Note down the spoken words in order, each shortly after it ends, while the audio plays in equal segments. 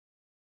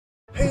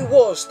Who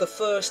was the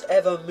first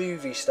ever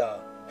movie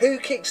star? Who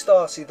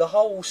kick-started the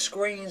whole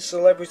screen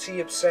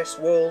celebrity-obsessed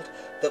world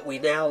that we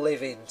now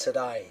live in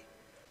today?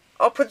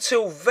 Up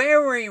until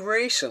very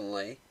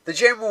recently, the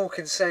general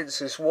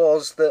consensus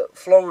was that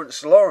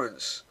Florence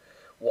Lawrence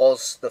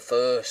was the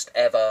first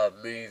ever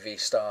movie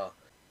star,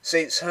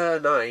 since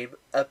her name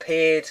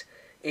appeared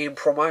in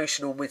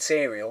promotional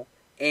material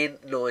in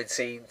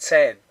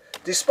 1910,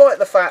 despite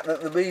the fact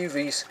that the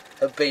movies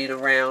have been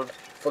around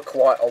for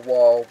quite a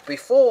while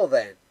before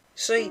then.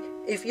 See,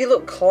 if you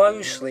look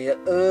closely at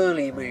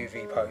early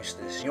movie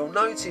posters, you'll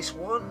notice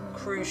one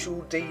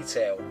crucial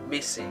detail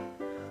missing.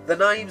 The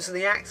names of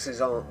the actors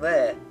aren't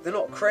there, they're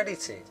not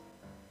credited.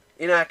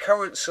 In our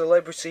current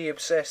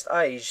celebrity-obsessed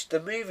age,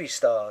 the movie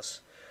stars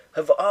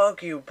have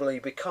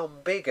arguably become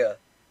bigger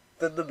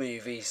than the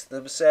movies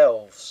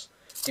themselves,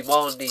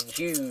 demanding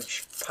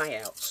huge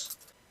payouts.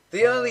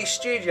 The early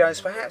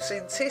studios perhaps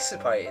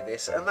anticipated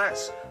this, and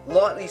that's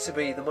likely to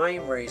be the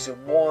main reason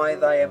why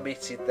they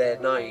omitted their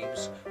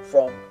names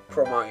from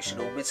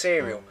promotional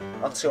material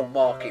until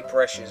market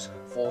pressures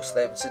forced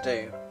them to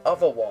do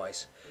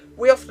otherwise.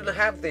 We often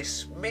have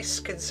this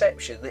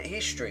misconception that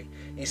history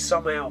is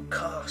somehow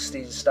cast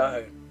in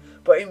stone,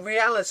 but in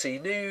reality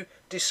new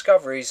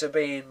discoveries are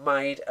being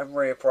made and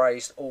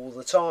reappraised all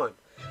the time.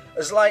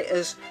 As late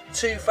as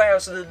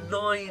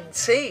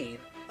 2019,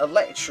 a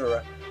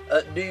lecturer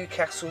at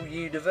Newcastle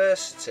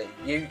University,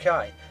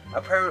 UK,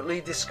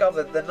 apparently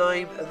discovered the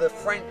name of the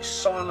French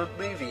silent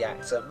movie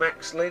actor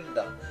Max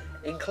Linder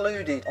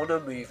included on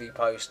a movie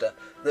poster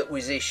that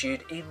was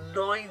issued in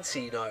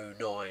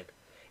 1909,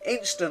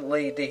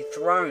 instantly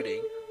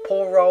dethroning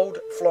poor old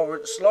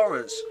Florence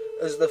Lawrence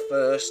as the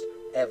first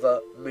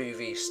ever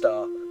movie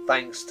star,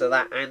 thanks to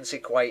that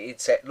antiquated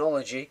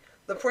technology,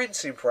 the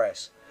printing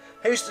press.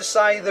 Who's to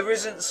say there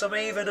isn't some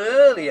even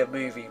earlier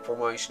movie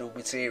promotional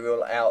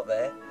material out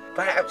there?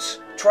 Perhaps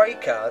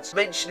trade cards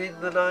mentioning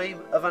the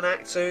name of an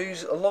actor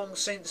who's long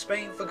since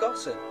been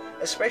forgotten,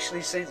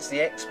 especially since the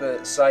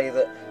experts say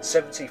that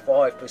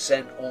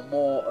 75% or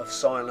more of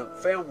silent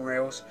film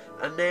reels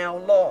are now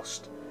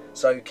lost.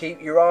 So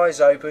keep your eyes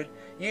open,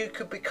 you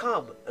could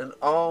become an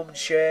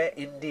armchair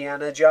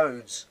Indiana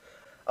Jones.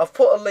 I've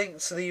put a link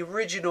to the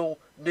original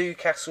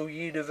Newcastle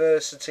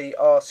University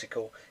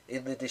article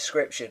in the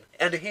description,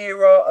 and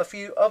here are a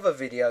few other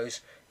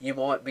videos you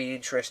might be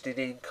interested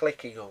in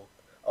clicking on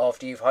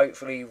after you've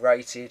hopefully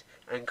rated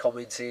and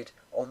commented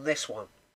on this one.